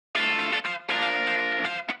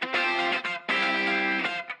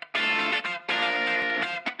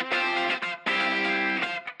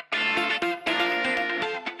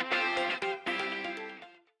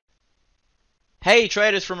Hey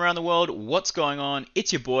traders from around the world, what's going on?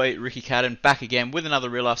 It's your boy Ricky Cadan back again with another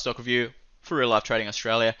real life stock review for Real Life Trading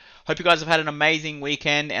Australia. Hope you guys have had an amazing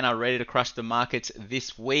weekend and are ready to crush the markets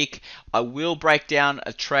this week. I will break down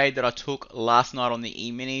a trade that I took last night on the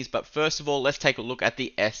E-minis, but first of all, let's take a look at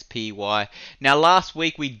the SPY. Now last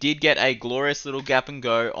week we did get a glorious little gap and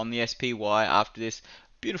go on the SPY after this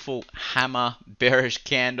beautiful hammer bearish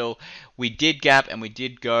candle. We did gap and we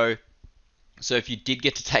did go. So if you did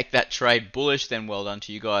get to take that trade bullish, then well done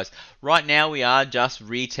to you guys. Right now we are just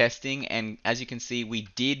retesting, and as you can see, we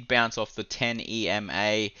did bounce off the 10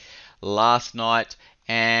 EMA last night,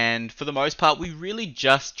 and for the most part we really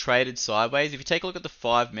just traded sideways. If you take a look at the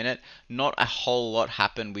 5-minute, not a whole lot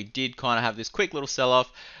happened. We did kind of have this quick little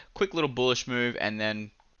sell-off, quick little bullish move, and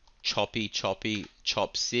then chop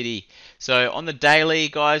city. So on the daily,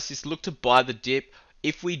 guys, just look to buy the dip.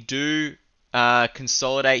 If we do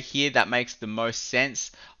consolidate here, that makes the most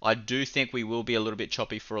sense. I do think we will be a little bit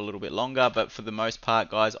choppy for a little bit longer, but for the most part,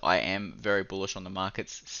 guys, I am very bullish on the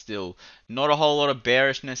markets still. Not a whole lot of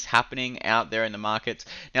bearishness happening out there in the markets.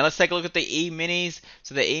 Now let's take a look at the E-minis.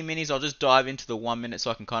 So the E-minis, I'll just dive into the 1 minute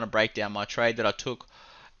so I can kind of break down my trade that I took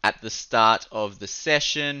at the start of the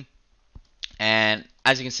session. And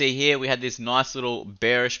as you can see here, we had this nice little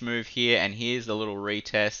bearish move here, and here's the little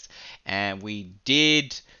retest. And we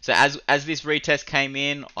did, so as this retest came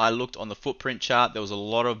in, I looked on the footprint chart. There was a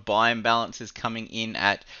lot of buy imbalances coming in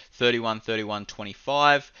at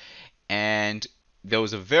 31.25, and there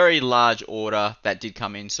was a very large order that did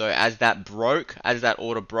come in. So as that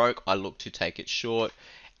order broke, I looked to take it short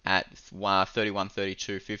at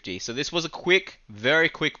 31.32.50. So this was a very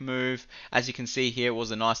quick move. As you can see here, it was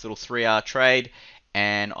a nice little 3-hour trade,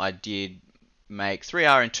 and I did make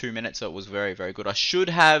 3-hour in 2 minutes, so it was very, very good. I should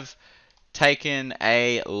have taken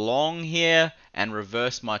a long here and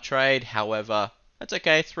reversed my trade. However, that's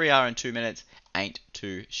okay. 3-hour in 2 minutes ain't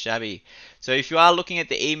too shabby. So if you are looking at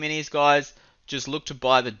the E-minis, guys, just look to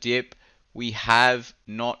buy the dip. We have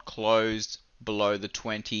not closed below the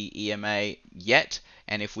 20 EMA yet,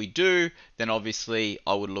 and if we do, then obviously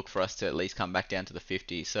I would look for us to at least come back down to the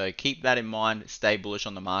 50. So keep that in mind, stay bullish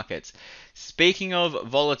on the markets. Speaking of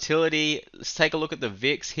volatility, let's take a look at the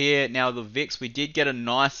VIX here. Now the VIX, we did get a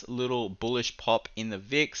nice little bullish pop in the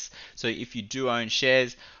VIX. So if you do own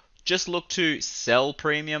shares, just look to sell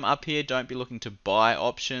premium up here. Don't be looking to buy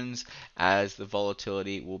options, as the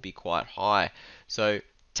volatility will be quite high. So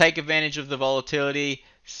take advantage of the volatility,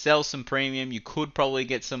 sell some premium. You could probably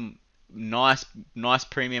get some nice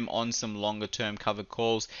premium on some longer term covered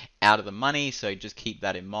calls out of the money, so just keep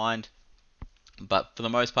that in mind. But for the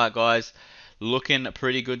most part, guys, looking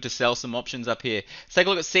pretty good to sell some options up here. Let's take a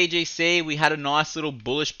look at CGC. We had a nice little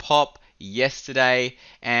bullish pop yesterday,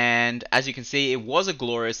 and as you can see, it was a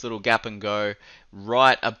glorious little gap and go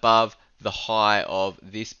right above the high of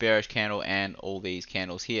this bearish candle and all these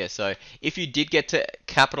candles here. So if you did get to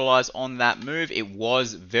capitalize on that move, it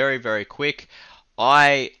was very, very quick.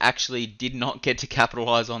 I actually did not get to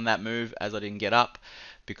capitalize on that move, as I didn't get up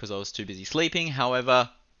because I was too busy sleeping. However,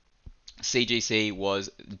 CGC was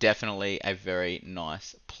definitely a very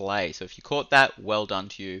nice play. So if you caught that, well done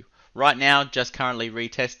to you. Right now, just currently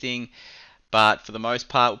retesting, but for the most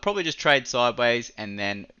part, we'll probably just trade sideways and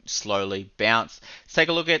then slowly bounce. Let's take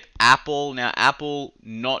a look at Apple. Now, Apple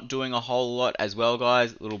not doing a whole lot as well,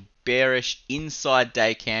 guys. Little bearish inside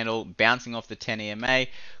day candle bouncing off the 10 EMA.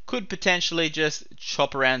 Could potentially just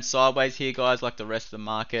chop around sideways here, guys, like the rest of the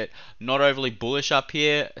market. Not overly bullish up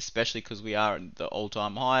here, especially because we are at the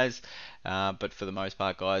all-time highs. But for the most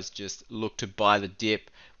part, guys, just look to buy the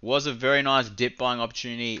dip. Was a very nice dip buying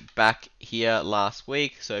opportunity back here last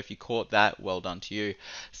week. So if you caught that, well done to you.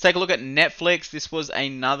 Let's take a look at Netflix. This was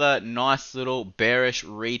another nice little bearish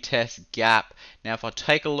retest gap. Now, if I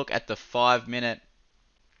take a look at the 5-minute,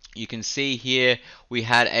 you can see here we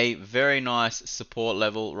had a very nice support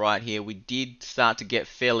level right here. We did start to get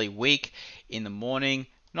fairly weak in the morning.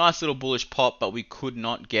 Nice little bullish pop, but we could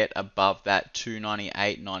not get above that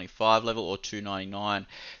 298.95 level or 299.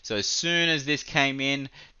 So as soon as this came in,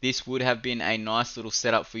 this would have been a nice little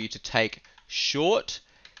setup for you to take short,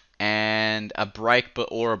 and a break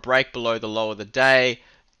below the low of the day,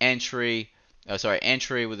 entry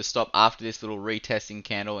with a stop after this little retesting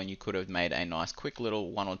candle, and you could have made a nice quick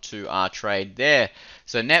little 1 or 2 hour trade there.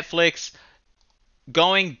 So Netflix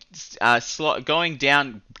going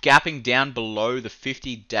down, gapping down below the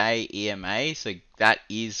 50-day EMA, so that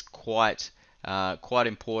is quite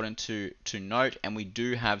important to note, and we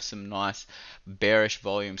do have some nice bearish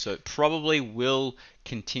volume, so it probably will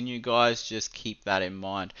continue, guys. Just keep that in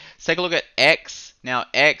mind. Let's take a look at X. Now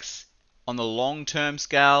X on the long term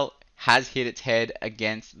scale has hit its head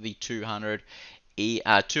against the 200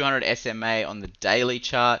 200 SMA on the daily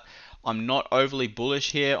chart. I'm not overly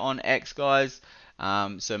bullish here on X, guys.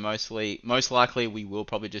 So most likely we will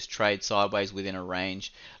probably just trade sideways within a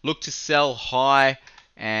range. Look to sell high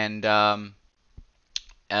and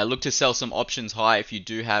look to sell some options high if you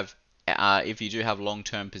do have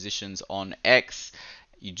long-term positions on X.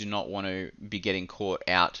 You do not want to be getting caught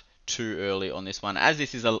out too early on this one, as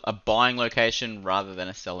this is a buying location rather than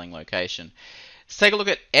a selling location. Let's take a look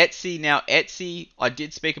at Etsy. Now, Etsy, I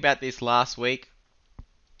did speak about this last week,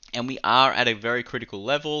 and we are at a very critical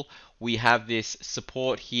level. We have this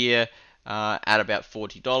support here at about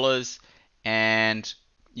 $40, and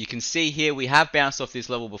you can see here we have bounced off this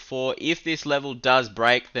level before. If this level does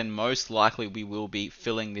break, then most likely we will be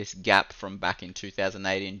filling this gap from back in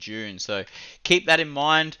 2008 in June. So keep that in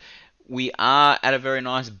mind. We are at a very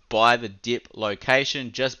nice buy the dip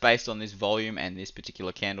location just based on this volume and this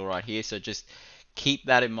particular candle right here. So just keep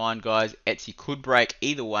that in mind, guys. Etsy could break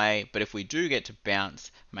either way, but if we do get to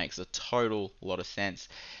bounce, makes a total lot of sense.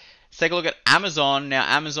 Let's take a look at Amazon. Now,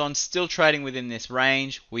 Amazon's still trading within this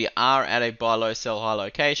range. We are at a buy low, sell high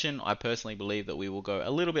location. I personally believe that we will go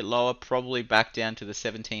a little bit lower, probably back down to the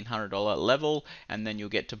 $1,700 level, and then you'll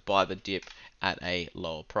get to buy the dip at a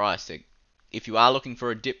lower price. So if you are looking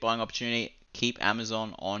for a dip buying opportunity, keep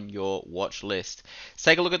Amazon on your watch list. Let's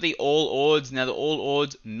take a look at the All Ords. Now, the All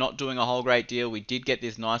Ords not doing a whole great deal. We did get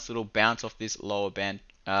this nice little bounce off this lower band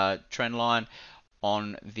trend line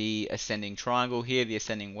on the ascending triangle here, the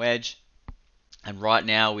ascending wedge. And right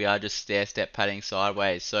now we are just stair-step padding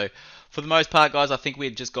sideways. So for the most part, guys, I think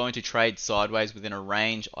we're just going to trade sideways within a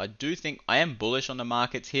range. I am bullish on the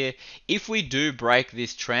markets here. If we do break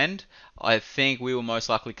this trend, I think we will most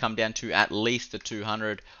likely come down to at least the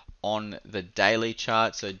 200 on the daily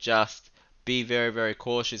chart. So just be very, very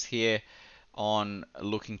cautious here on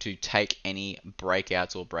looking to take any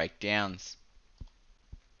breakouts or breakdowns.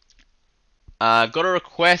 Got a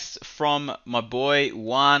request from my boy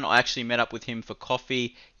Juan. I actually met up with him for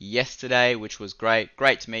coffee yesterday, which was great.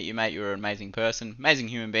 Great to meet you, mate. You're an amazing person, amazing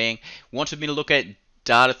human being. Wanted me to look at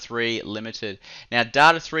Data 3 Limited. Now,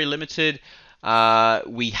 Data 3 Limited,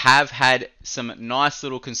 we have had some nice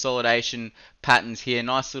little consolidation patterns here,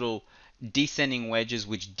 nice little descending wedges,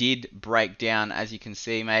 which did break down, as you can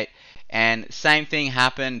see, mate. And same thing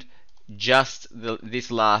happened just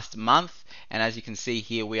this last month. And as you can see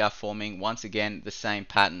here, we are forming once again the same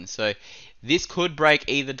pattern. So this could break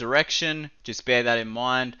either direction. Just bear that in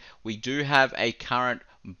mind. We do have a current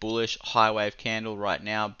bullish high wave candle right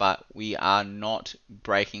now, but we are not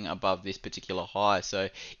breaking above this particular high. So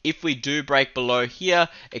if we do break below here,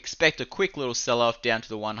 expect a quick little sell-off down to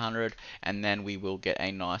the 100, and then we will get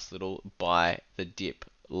a nice little buy the dip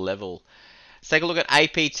level. Let's take a look at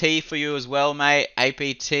APT for you as well, mate.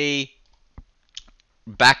 APT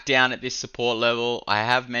back down at this support level. I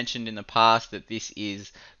have mentioned in the past that this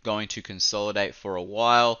is going to consolidate for a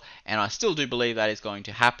while, and I still do believe that is going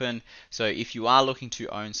to happen. So if you are looking to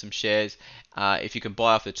own some shares, if you can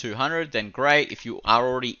buy off the 200, then great. If you are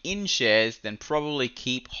already in shares, then probably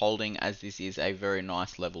keep holding, as this is a very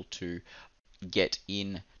nice level to get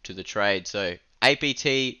in to the trade. So APT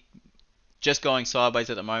just going sideways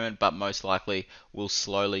at the moment, but most likely will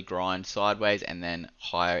slowly grind sideways and then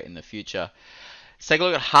higher in the future. Let's take a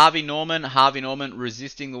look at Harvey Norman. Harvey Norman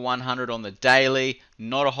resisting the 100 on the daily.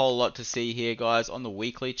 Not a whole lot to see here, guys. On the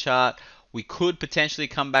weekly chart, we could potentially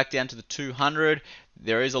come back down to the 200.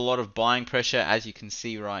 There is a lot of buying pressure, as you can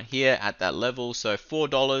see right here at that level. So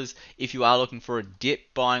 $4, if you are looking for a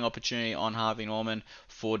dip buying opportunity on Harvey Norman,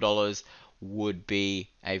 $4 would be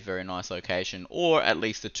a very nice location, or at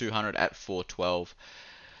least the 200 at $4.12.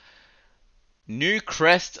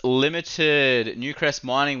 Newcrest Limited, Newcrest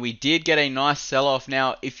Mining, we did get a nice sell-off.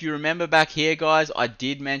 Now, if you remember back here, guys, I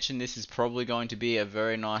did mention this is probably going to be a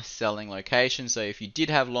very nice selling location. So if you did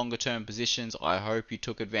have longer term positions, I hope you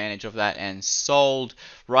took advantage of that and sold.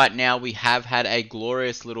 Right now, we have had a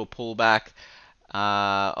glorious little pullback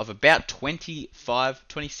of about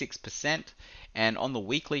 26%. And on the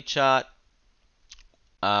weekly chart,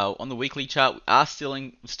 we are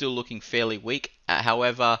still looking fairly weak.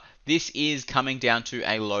 However, this is coming down to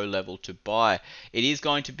a low level to buy. It is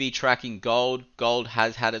going to be tracking gold. Gold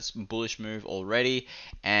has had its bullish move already,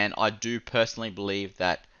 and I do personally believe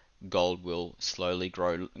that gold will slowly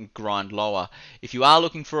grind lower. If you are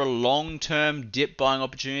looking for a long-term dip buying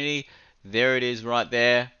opportunity, there it is right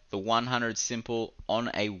there. The 100 simple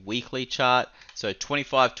on a weekly chart. So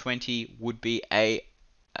 25.20 would be an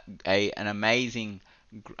amazing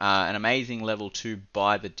level to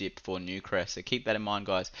buy the dip for Newcrest. So keep that in mind,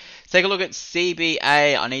 guys. Let's take a look at CBA.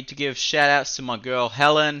 I need to give shout outs to my girl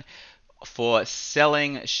Helen. for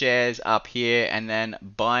selling shares up here and then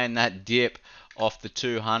buying that dip off the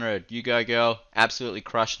 200. You go, girl. Absolutely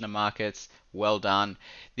crushing the markets. Well done.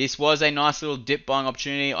 This was a nice little dip buying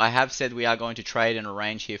opportunity. I have said we are going to trade in a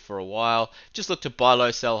range here for a while. Just look to buy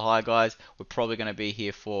low, sell high, guys. We're probably going to be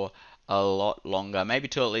here for a lot longer, maybe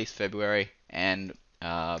till at least February and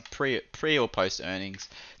pre or post earnings.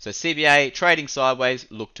 So CBA trading sideways,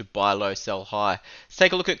 look to buy low, sell high. Let's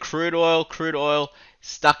take a look at crude oil. Crude oil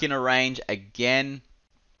stuck in a range again,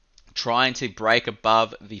 trying to break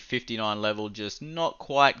above the 59 level, just not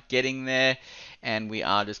quite getting there, and we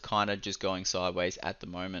are just kind of just going sideways at the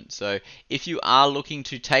moment. So if you are looking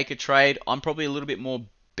to take a trade, I'm probably a little bit more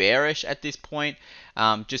bearish at this point,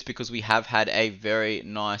 just because we have had a very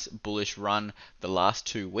nice bullish run the last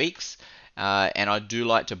 2 weeks. And I do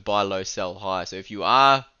like to buy low, sell high. So if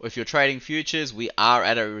you're trading futures, we are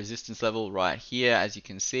at a resistance level right here, as you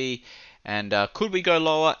can see. And could we go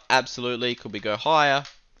lower? Absolutely. Could we go higher?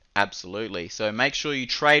 Absolutely. So make sure you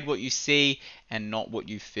trade what you see and not what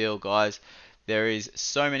you feel, guys. There is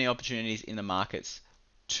so many opportunities in the markets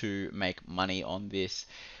to make money on this.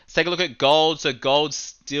 Let's take a look at gold. So gold's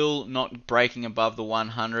still not breaking above the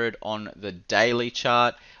 100 on the daily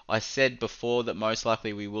chart. I said before that most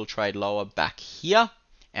likely we will trade lower back here,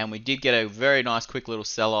 and we did get a very nice quick little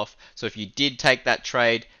sell-off. So if you did take that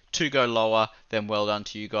trade to go lower, then well done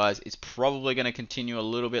to you guys. It's probably going to continue a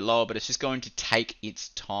little bit lower, but it's just going to take its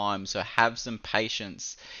time. So have some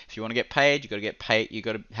patience. If you want to get paid, you got to get paid. You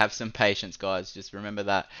got to have some patience, guys. Just remember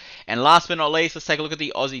that. And last but not least, let's take a look at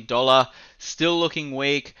the Aussie dollar. Still looking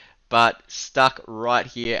weak, but stuck right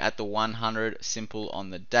here at the 100 simple on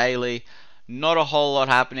the daily. Not a whole lot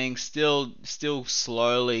happening. Still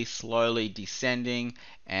slowly descending,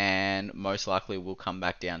 and most likely will come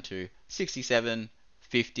back down to 67.50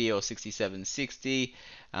 or 67.60,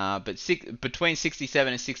 but between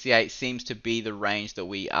 67 and 68 seems to be the range that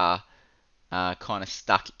we are kind of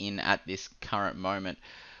stuck in at this current moment.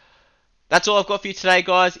 That's all I've got for you today,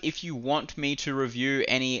 guys. If you want me to review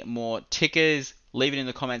any more tickers, leave it in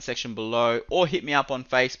the comment section below, or hit me up on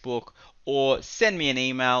Facebook, or send me an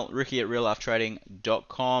email,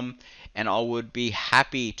 ricky@reallifetrading.com, and I would be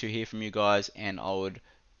happy to hear from you guys, and I would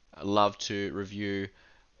love to review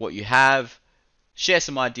what you have, share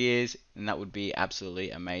some ideas, and that would be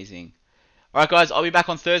absolutely amazing. Alright guys, I'll be back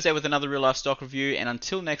on Thursday with another real life stock review, and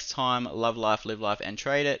until next time, love life, live life, and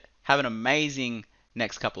trade it. Have an amazing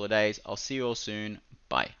next couple of days. I'll see you all soon.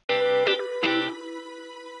 Bye.